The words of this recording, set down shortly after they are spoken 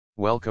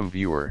Welcome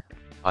viewer,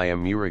 I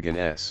am Murugan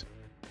S.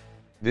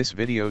 This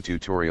video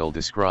tutorial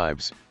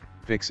describes,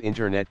 fix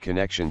internet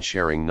connection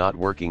sharing not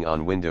working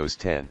on Windows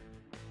 10.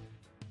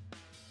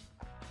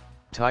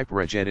 Type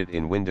regedit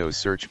in Windows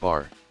search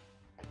bar.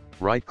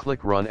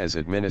 Right-click Run as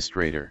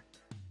administrator.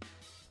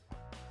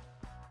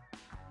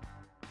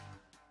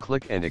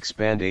 Click and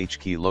expand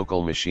HKey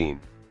local machine.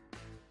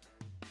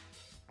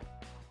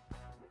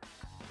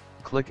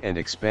 Click and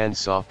expand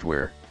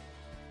software.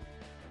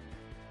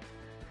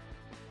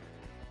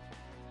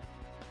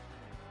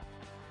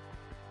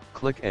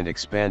 Click and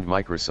expand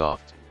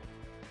Microsoft.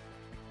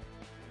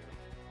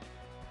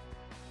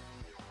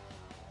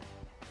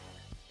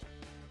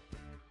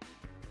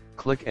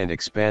 Click and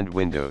expand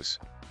Windows.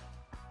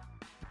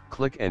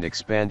 Click and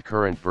expand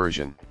current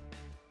version.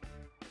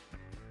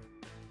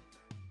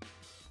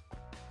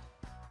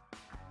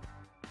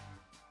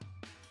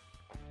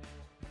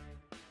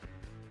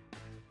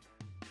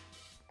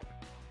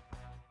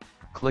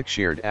 Click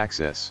shared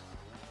access.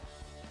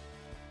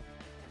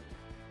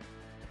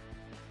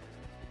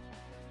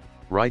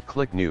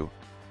 Right-click New,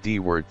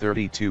 DWORD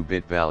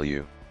 32-bit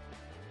value.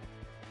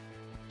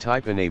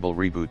 Type Enable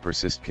Reboot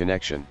Persist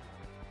Connection.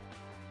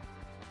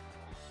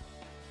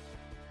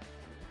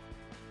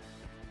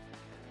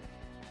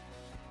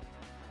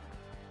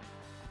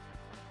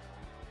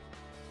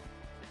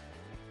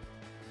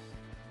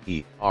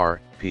 E,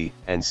 R, P,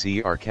 and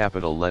C are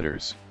capital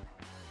letters.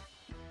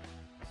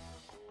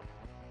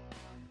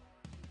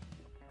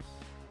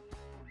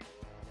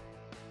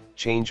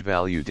 Change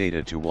value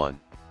data to 1.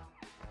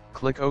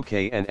 Click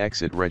OK and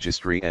exit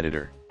Registry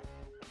Editor.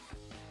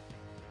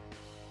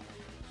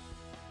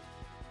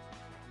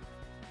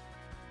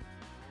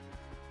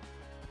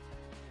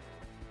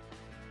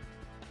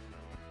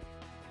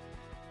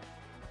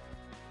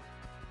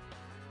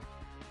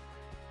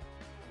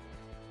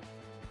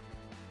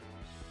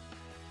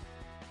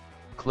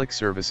 Click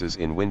Services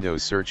in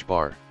Windows search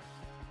bar.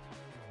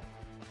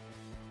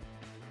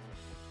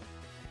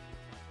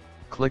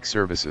 Click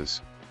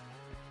Services.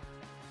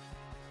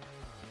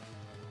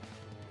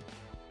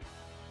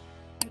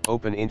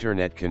 Open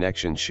Internet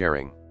Connection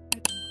Sharing.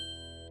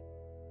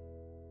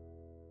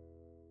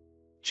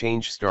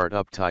 Change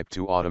Startup Type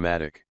to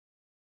Automatic.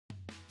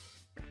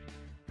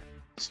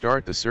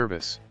 Start the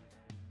service.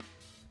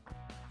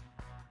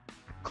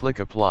 Click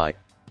Apply,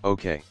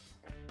 OK.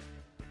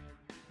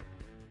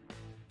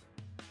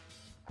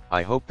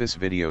 I hope this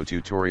video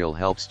tutorial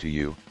helps to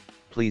you.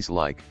 Please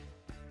like,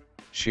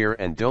 share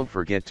and don't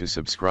forget to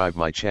subscribe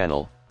my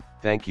channel.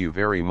 Thank you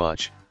very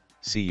much.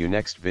 See you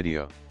next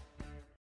video.